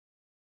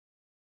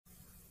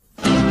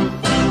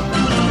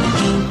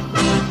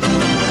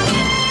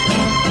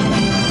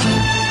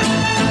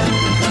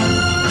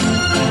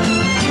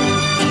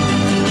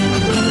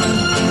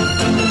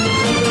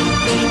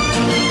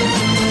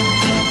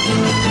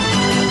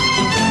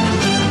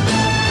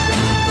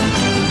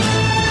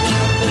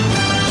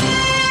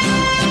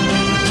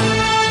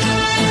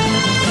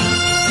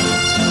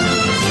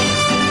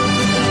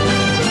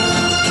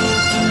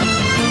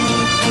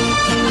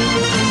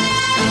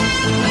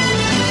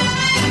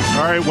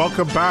All right,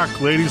 welcome back,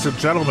 ladies and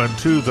gentlemen,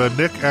 to the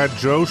Nick and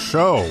Joe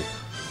Show.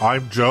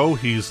 I'm Joe,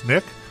 he's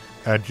Nick,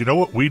 and you know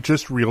what we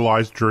just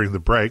realized during the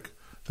break?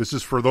 This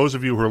is for those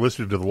of you who are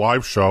listening to the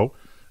live show.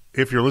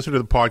 If you're listening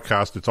to the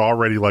podcast, it's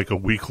already like a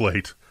week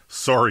late.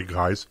 Sorry,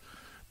 guys.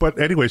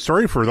 But anyway,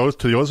 sorry for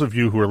those of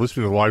you who are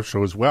listening to the live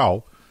show as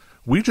well.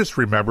 We just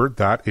remembered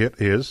that it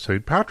is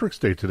St. Patrick's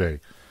Day today,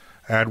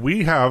 and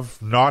we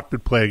have not been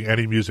playing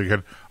any music,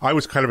 and I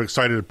was kind of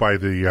excited by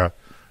the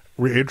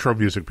intro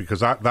music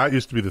because that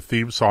used to be the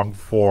theme song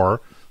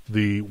for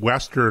the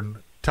Western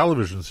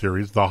television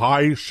series, The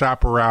High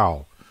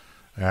Chaparral,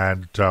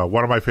 and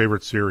one of my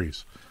favorite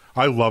series.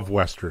 I love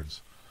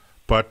Westerns.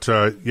 But,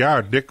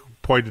 Nick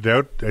pointed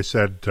out, I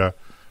said,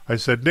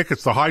 Nick,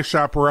 it's The High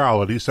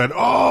Chaparral, and he said,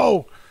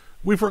 oh,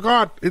 we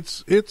forgot,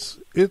 it's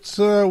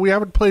we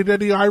haven't played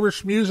any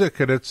Irish music,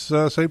 and it's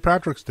St.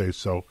 Patrick's Day,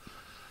 so...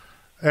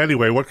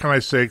 Anyway, what can I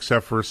say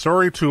except for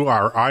sorry to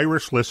our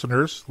Irish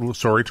listeners,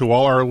 sorry to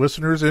all our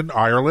listeners in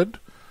Ireland,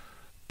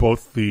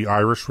 both the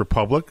Irish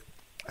Republic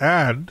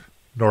and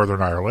Northern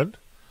Ireland,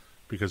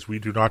 because we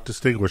do not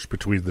distinguish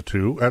between the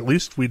two. At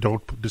least we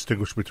don't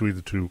distinguish between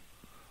the two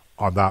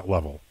on that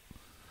level.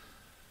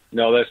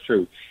 No, that's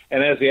true.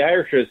 And as the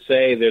Irish would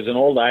say, there's an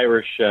old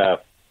Irish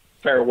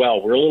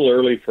farewell. We're a little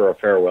early for a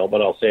farewell,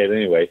 but I'll say it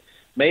anyway.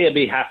 May it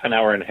be half an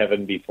hour in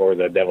heaven before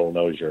the devil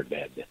knows you're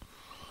dead.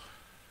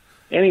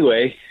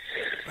 Anyway,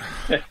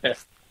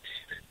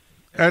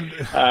 and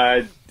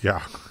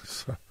yeah,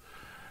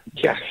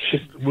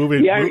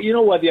 you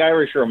know what? The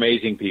Irish are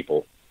amazing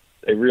people;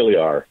 they really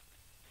are.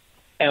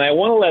 And I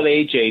want to let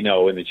AJ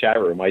know in the chat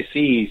room. I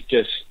see he's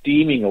just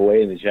steaming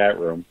away in the chat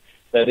room.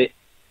 That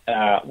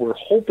we're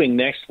hoping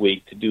next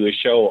week to do a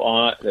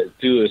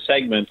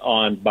segment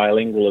on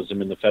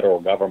bilingualism in the federal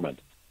government,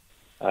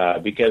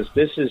 because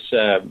this is.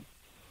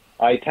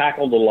 I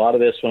tackled a lot of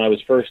this when I was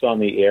first on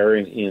the air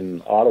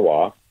in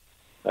Ottawa.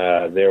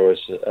 There was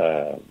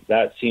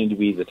that seemed to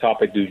be the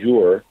topic du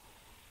jour,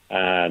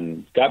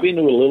 and got me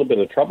into a little bit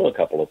of trouble a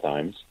couple of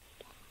times.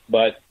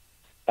 But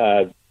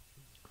the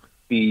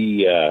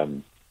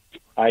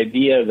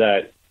idea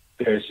that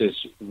there's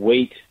this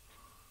weighted,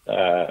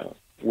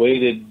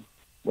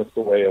 what's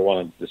the way I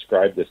want to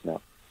describe this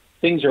now?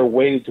 Things are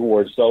weighted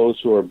towards those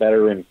who are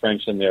better in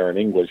French than they are in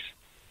English,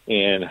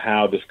 and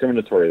how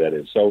discriminatory that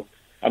is. So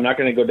I'm not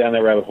going to go down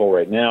that rabbit hole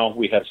right now.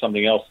 We have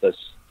something else that's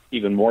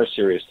even more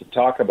serious to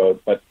talk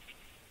about, but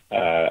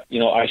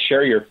I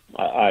share your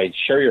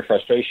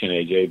frustration,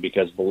 AJ,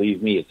 because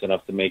believe me, it's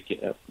enough to make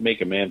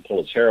a man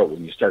pull his hair out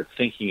when you start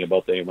thinking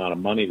about the amount of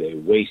money they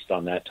waste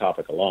on that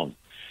topic alone.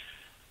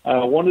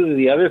 One of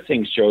the other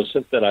things,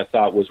 Joseph, that I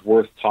thought was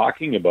worth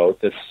talking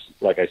about, that's,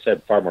 like I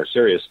said, far more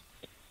serious.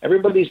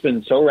 Everybody's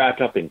been so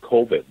wrapped up in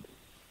COVID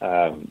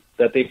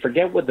that they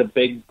forget what the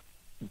big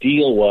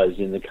deal was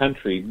in the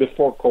country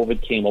before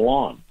COVID came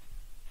along.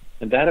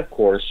 And that, of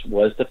course,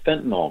 was the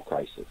fentanyl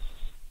crisis,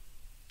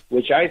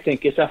 which I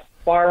think is a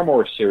far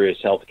more serious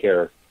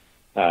healthcare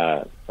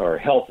or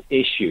health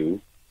issue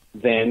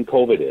than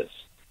COVID is.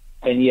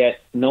 And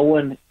yet no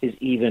one is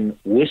even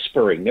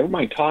whispering, never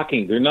mind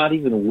talking, they're not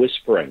even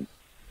whispering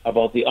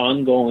about the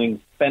ongoing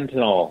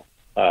fentanyl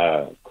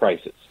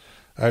crisis.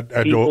 And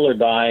people are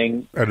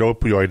dying. And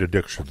opioid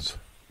addictions.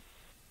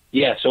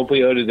 Yes,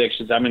 opioid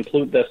addictions.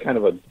 That's kind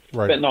of a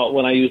right. Fentanyl.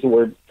 When I use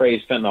the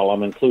phrase fentanyl,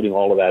 I'm including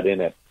all of that in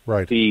it.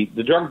 Right. The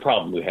drug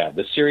problem we have,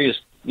 the serious,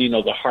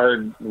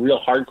 the real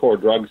hardcore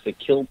drugs that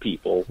kill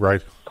people,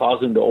 right,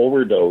 cause them to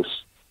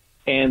overdose,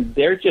 and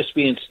they're just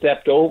being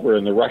stepped over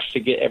in the rush to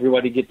get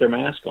everybody to get their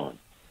mask on.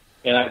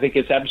 And I think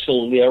it's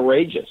absolutely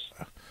outrageous.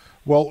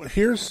 Well,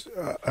 here's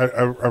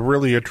a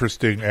really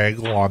interesting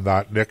angle on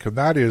that, Nick, and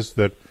that is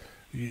that,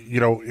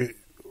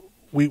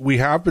 we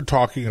have been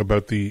talking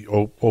about the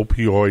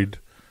opioid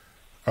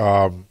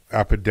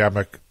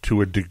epidemic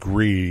to a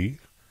degree.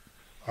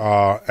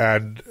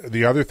 And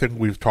the other thing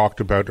we've talked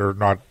about, or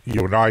not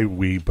you and I,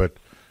 but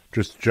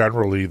just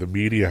generally the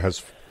media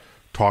has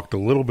talked a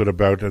little bit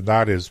about, and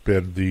that has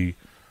been the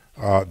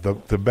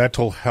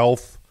mental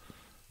health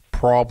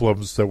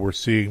problems that we're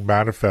seeing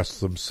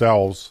manifest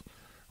themselves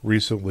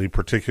recently,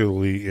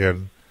 particularly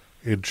in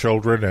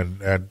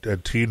children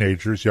and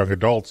teenagers, young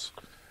adults.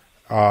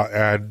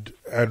 And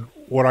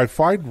what I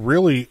find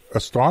really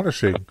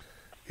astonishing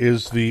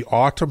is the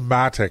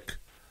automatic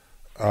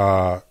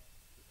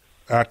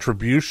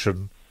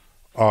attribution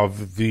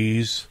of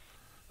these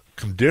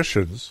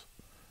conditions,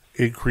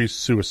 increased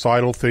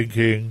suicidal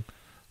thinking,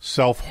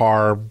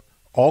 self-harm,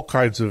 all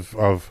kinds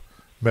of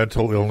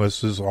mental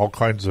illnesses, all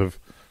kinds of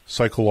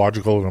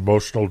psychological and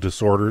emotional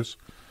disorders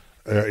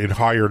in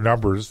higher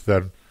numbers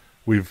than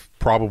we've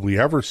probably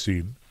ever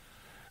seen.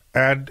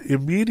 And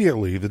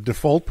immediately the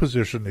default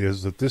position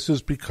is that this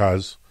is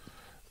because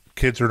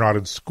kids are not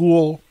in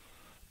school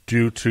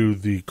due to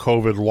the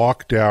COVID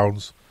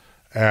lockdowns,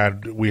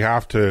 and we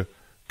have to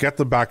get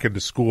them back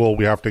into school.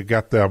 We have to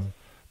get them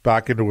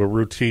back into a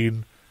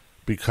routine,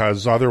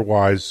 because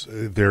otherwise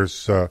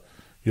there's, we're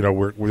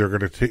going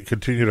to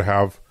continue to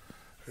have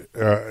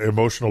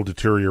emotional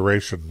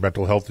deterioration,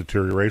 mental health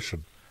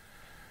deterioration.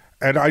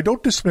 And I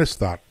don't dismiss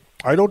that.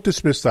 I don't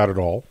dismiss that at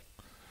all.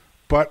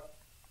 But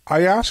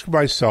I ask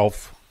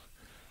myself,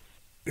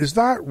 is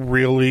that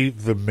really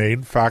the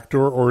main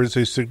factor, or is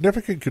a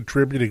significant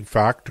contributing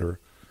factor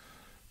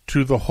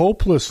to the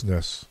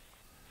hopelessness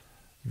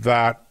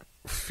that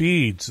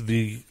feeds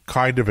the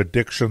kind of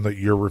addiction that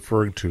you're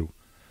referring to,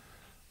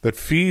 that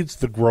feeds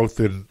the growth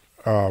in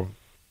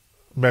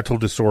mental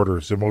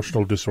disorders,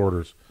 emotional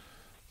disorders,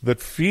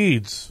 that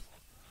feeds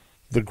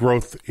the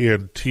growth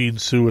in teen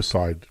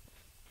suicide?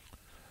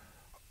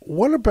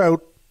 What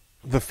about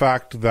the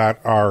fact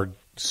that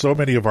so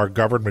many of our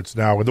governments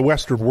now in the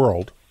Western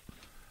world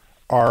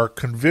are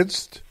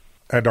convinced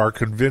and are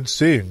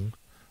convincing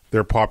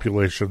their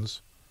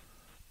populations,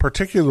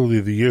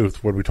 particularly the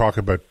youth, when we talk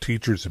about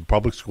teachers in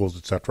public schools,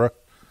 etc.,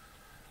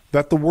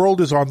 that the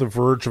world is on the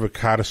verge of a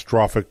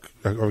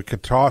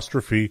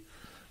catastrophe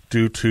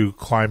due to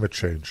climate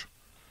change?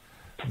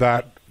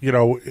 That,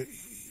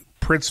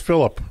 Prince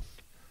Philip,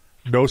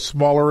 no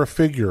smaller a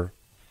figure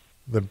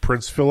than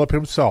Prince Philip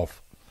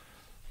himself,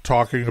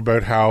 talking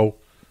about how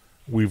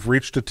we've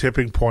reached a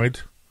tipping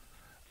point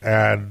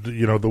and,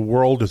 the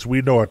world as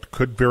we know it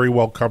could very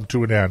well come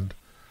to an end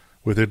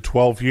within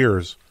 12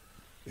 years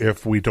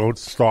if we don't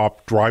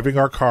stop driving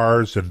our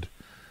cars and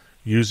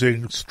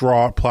using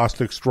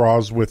plastic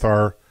straws with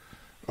our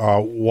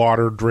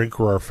water drink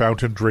or our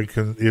fountain drink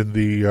in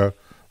the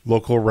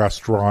local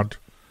restaurant,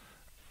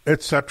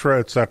 etc.,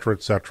 etc.,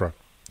 etc.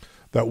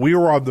 That we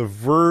are on the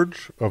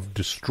verge of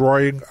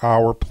destroying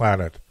our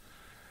planet.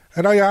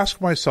 And I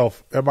ask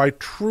myself, am I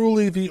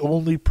truly the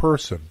only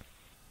person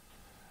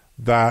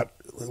that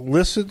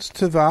listens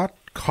to that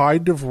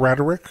kind of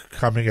rhetoric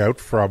coming out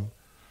from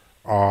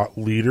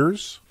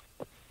leaders,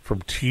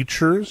 from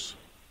teachers,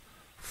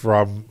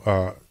 from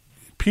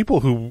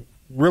people who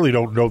really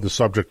don't know the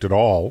subject at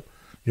all,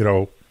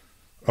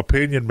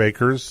 opinion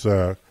makers,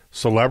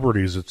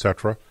 celebrities,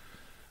 etc.?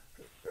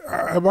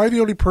 Am I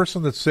the only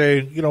person that's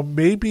saying,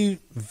 maybe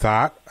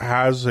that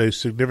has a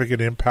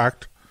significant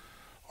impact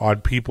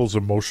on people's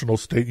emotional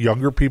state,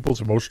 younger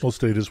people's emotional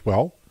state as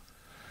well?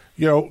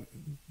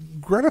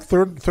 Greta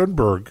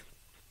Thunberg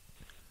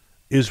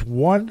is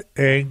one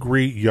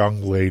angry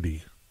young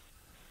lady.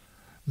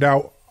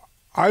 Now,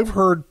 I've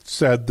heard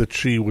said that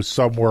she was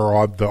somewhere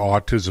on the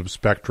autism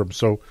spectrum,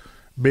 so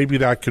maybe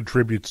that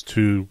contributes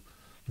to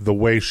the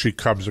way she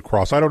comes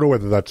across. I don't know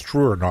whether that's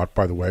true or not,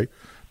 by the way,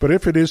 but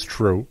if it is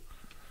true,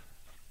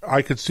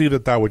 I could see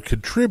that would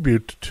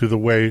contribute to the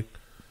way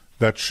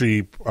that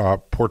she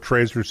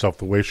portrays herself,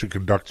 the way she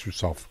conducts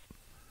herself.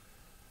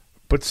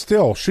 But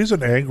still, she's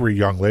an angry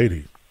young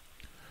lady.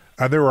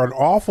 And there are an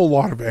awful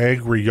lot of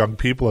angry young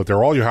people out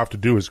there. All you have to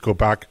do is go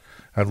back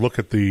and look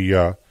at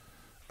the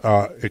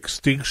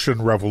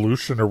Extinction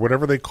Revolution, or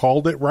whatever they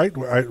called it, right?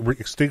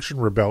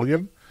 Extinction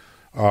Rebellion.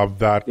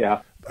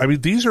 Yeah. I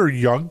mean, these are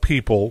young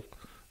people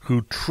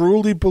who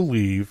truly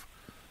believe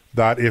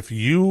that if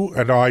you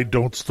and I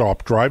don't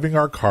stop driving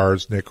our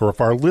cars, Nick, or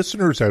if our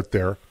listeners out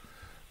there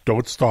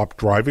don't stop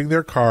driving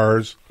their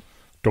cars,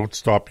 don't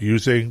stop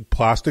using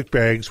plastic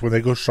bags when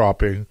they go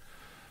shopping,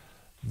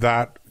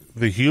 that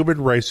the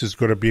human race is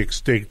going to be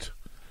extinct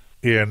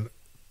in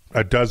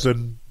a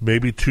dozen,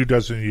 maybe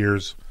 24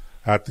 years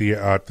at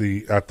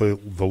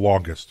the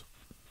longest.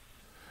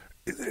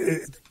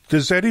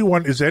 Is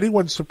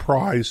anyone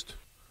surprised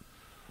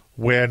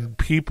when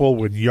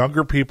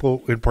younger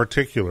people in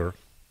particular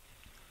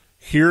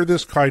hear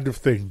this kind of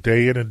thing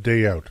day in and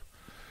day out,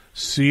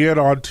 see it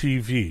on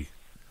TV,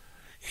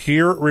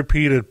 hear it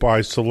repeated by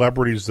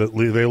celebrities that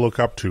they look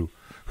up to,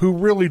 who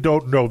really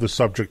don't know the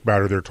subject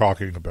matter they're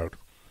talking about,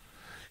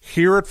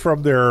 hear it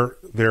from their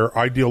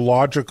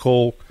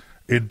ideological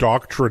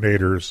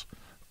indoctrinators,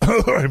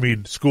 I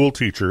mean school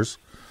teachers,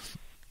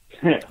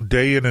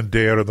 day in and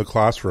day out in the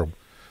classroom?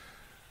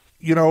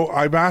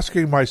 I'm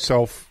asking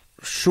myself,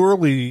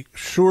 surely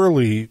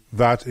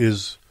that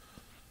is,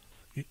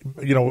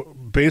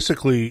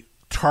 basically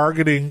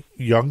targeting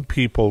young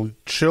people,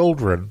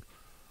 children,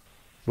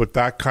 with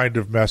that kind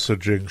of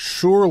messaging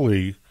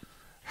surely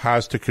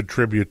has to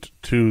contribute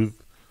to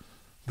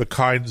the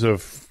kinds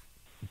of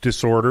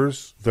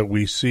disorders that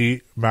we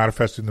see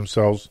manifesting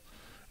themselves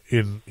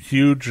in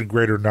huge and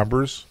greater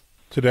numbers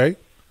today.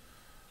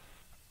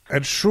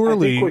 And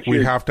surely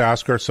we have to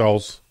ask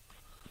ourselves,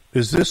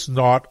 is this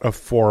not a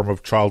form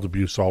of child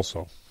abuse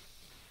also?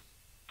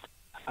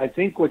 I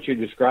think what you're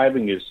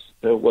describing is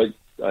what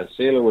a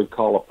sailor would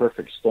call a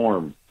perfect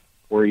storm,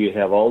 where you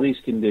have all these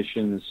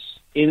conditions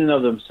in and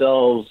of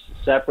themselves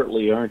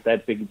separately aren't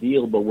that big a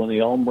deal, but when they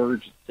all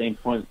merge at the same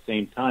point at the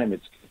same time,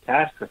 it's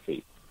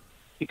catastrophe.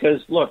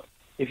 Because, look,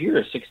 if you're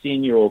a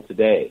 16-year-old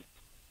today,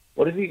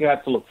 what have you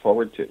got to look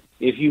forward to?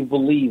 If you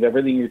believe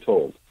everything you're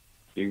told,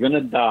 you're going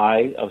to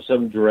die of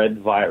some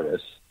dread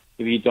virus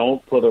if you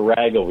don't put a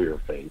rag over your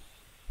face.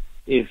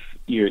 If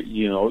your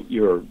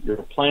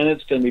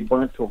planet's going to be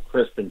burnt to a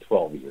crisp in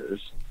 12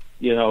 years,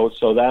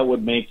 so that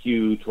would make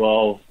you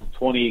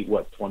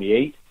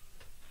 28?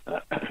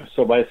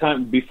 So by the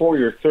time, before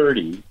you're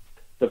 30,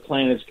 the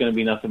planet's going to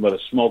be nothing but a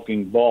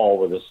smoking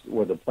ball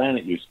where the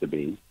planet used to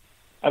be.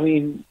 I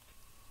mean,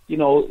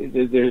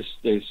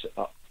 there's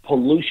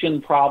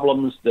pollution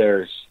problems,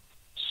 there's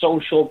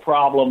social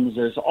problems,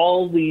 there's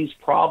all these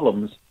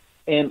problems,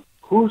 and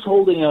who's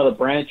holding out a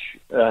branch,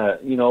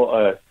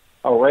 a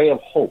ray of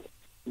hope?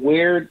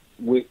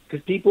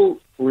 Because people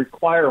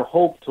require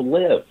hope to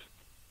live.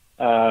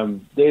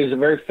 There's a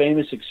very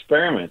famous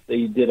experiment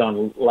they did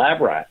on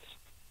lab rats,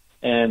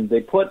 and they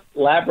put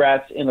lab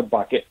rats in a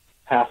bucket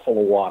half full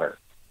of water,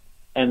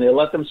 and they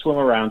let them swim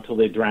around till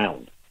they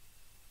drowned.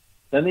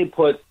 Then they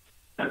put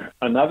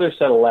another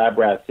set of lab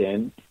rats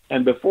in,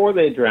 and before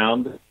they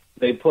drowned,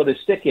 they put a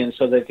stick in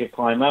so they could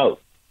climb out.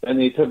 Then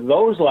they took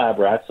those lab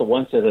rats, the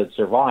ones that had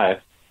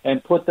survived,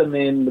 and put them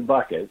in the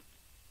bucket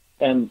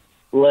and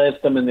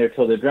left them in there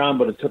till they drowned,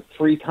 but it took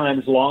 3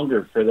 times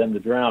longer for them to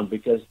drown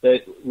because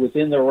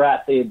within the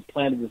rat they had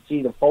planted the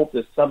seed of hope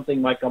that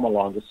something might come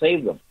along to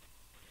save them.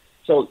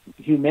 So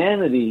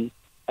humanity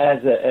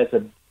as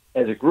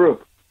a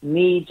group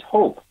needs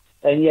hope.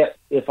 And yet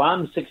if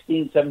I'm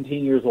 16,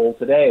 17 years old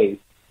today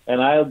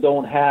and I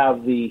don't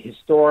have the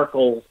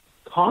historical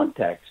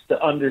context to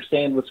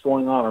understand what's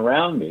going on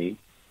around me,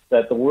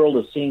 that the world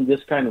has seen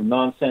this kind of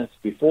nonsense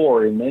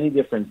before in many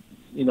different,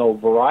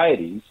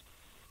 varieties,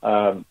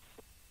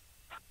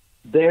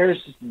 there's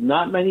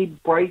not many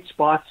bright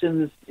spots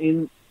in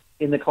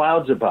the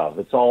clouds above.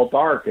 It's all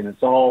dark and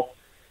it's all,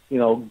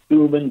 doom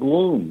and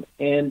gloom.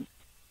 And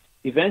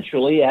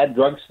eventually add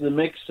drugs to the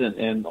mix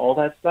and all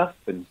that stuff,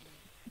 and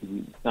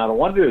not a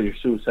wonder your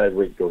suicide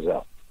rate goes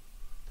up.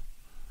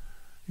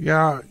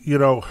 Yeah,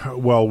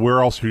 well, where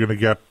else are you going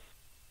to get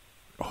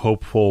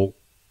hopeful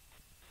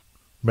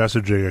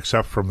messaging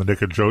except from the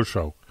Nick and Joe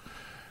show?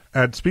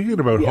 And speaking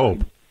about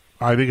hope,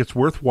 I think it's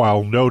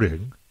worthwhile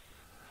noting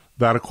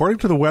that according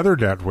to the Weather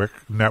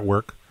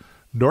Network,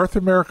 North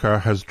America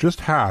has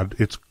just had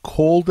its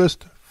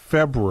coldest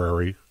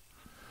February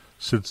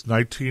since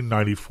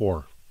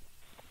 1994.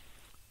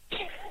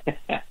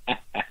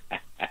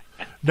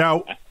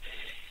 Now,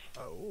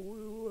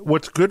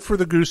 what's good for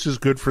the goose is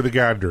good for the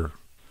gander.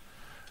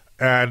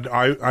 And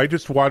I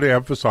just want to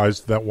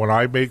emphasize that when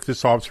I make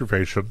this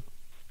observation,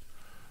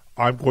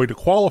 I'm going to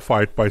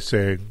qualify it by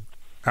saying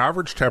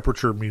average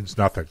temperature means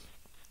nothing.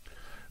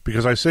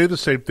 Because I say the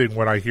same thing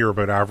when I hear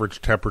about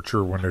average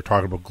temperature when they're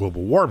talking about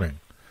global warming.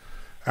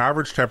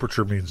 Average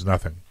temperature means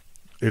nothing.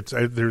 It's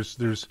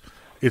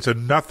a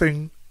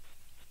nothing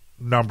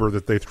number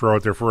that they throw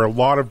out there for a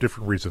lot of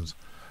different reasons.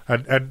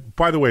 And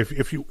by the way,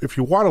 if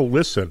you want to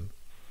listen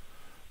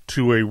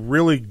to a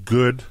really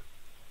good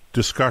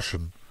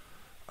discussion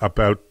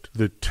about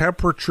the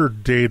temperature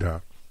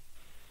data,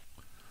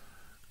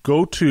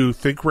 go to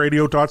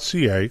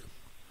ThinkRadio.ca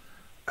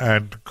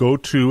and go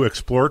to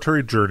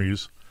Exploratory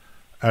Journeys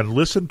and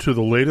listen to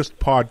the latest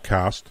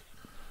podcast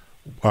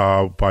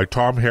by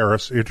Tom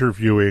Harris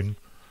interviewing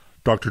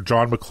Dr.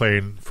 John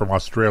McLean from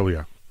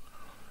Australia,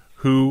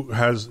 who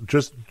has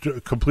just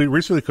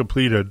recently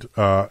completed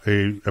a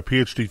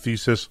PhD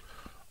thesis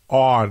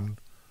on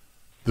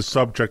the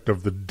subject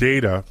of the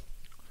data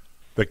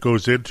that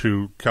goes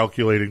into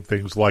calculating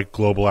things like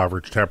global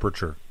average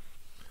temperature.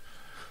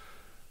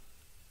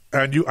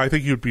 And I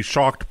think you'd be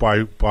shocked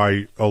by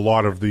a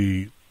lot of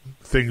the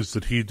things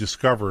that he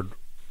discovered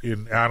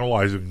in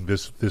analyzing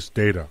this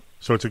data.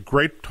 So it's a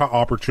great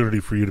opportunity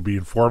for you to be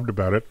informed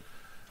about it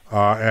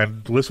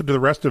and listen to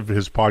the rest of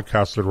his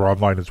podcasts that are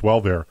online as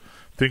well there.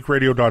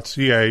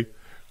 ThinkRadio.ca,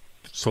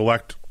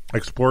 select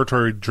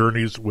Exploratory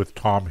Journeys with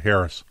Tom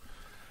Harris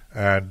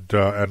and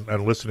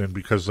listen in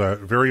because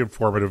very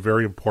informative,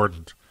 very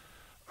important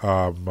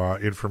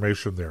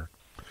information there.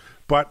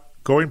 But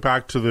going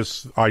back to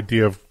this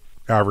idea of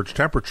average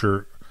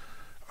temperature,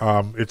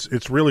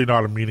 it's really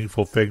not a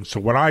meaningful thing. So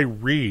when I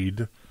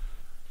read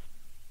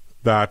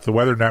that the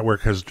Weather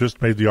Network has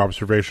just made the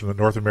observation that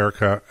North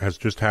America has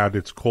just had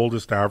its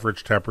coldest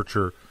average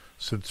temperature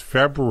since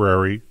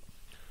February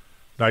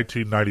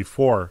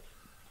 1994,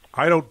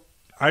 I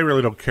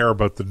really don't care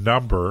about the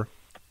number,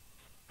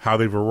 how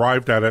they've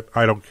arrived at it.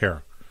 I don't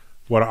care.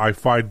 What I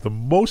find the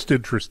most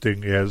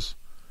interesting is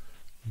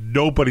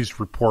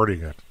nobody's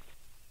reporting it.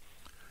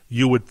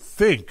 You would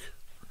think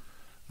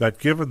that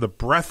given the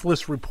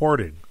breathless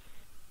reporting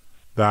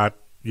that,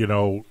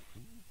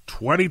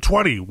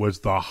 2020 was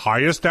the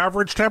highest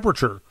average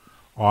temperature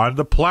on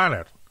the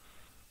planet,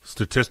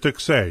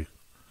 statistics say,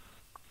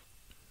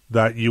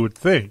 that you would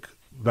think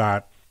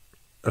that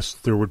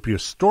there would be a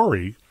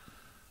story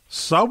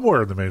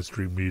somewhere in the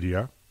mainstream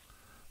media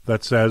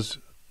that says,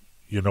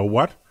 you know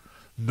what?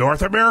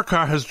 North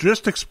America has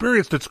just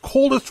experienced its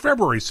coldest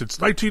February since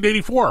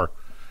 1984.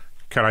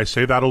 Can I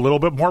say that a little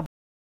bit more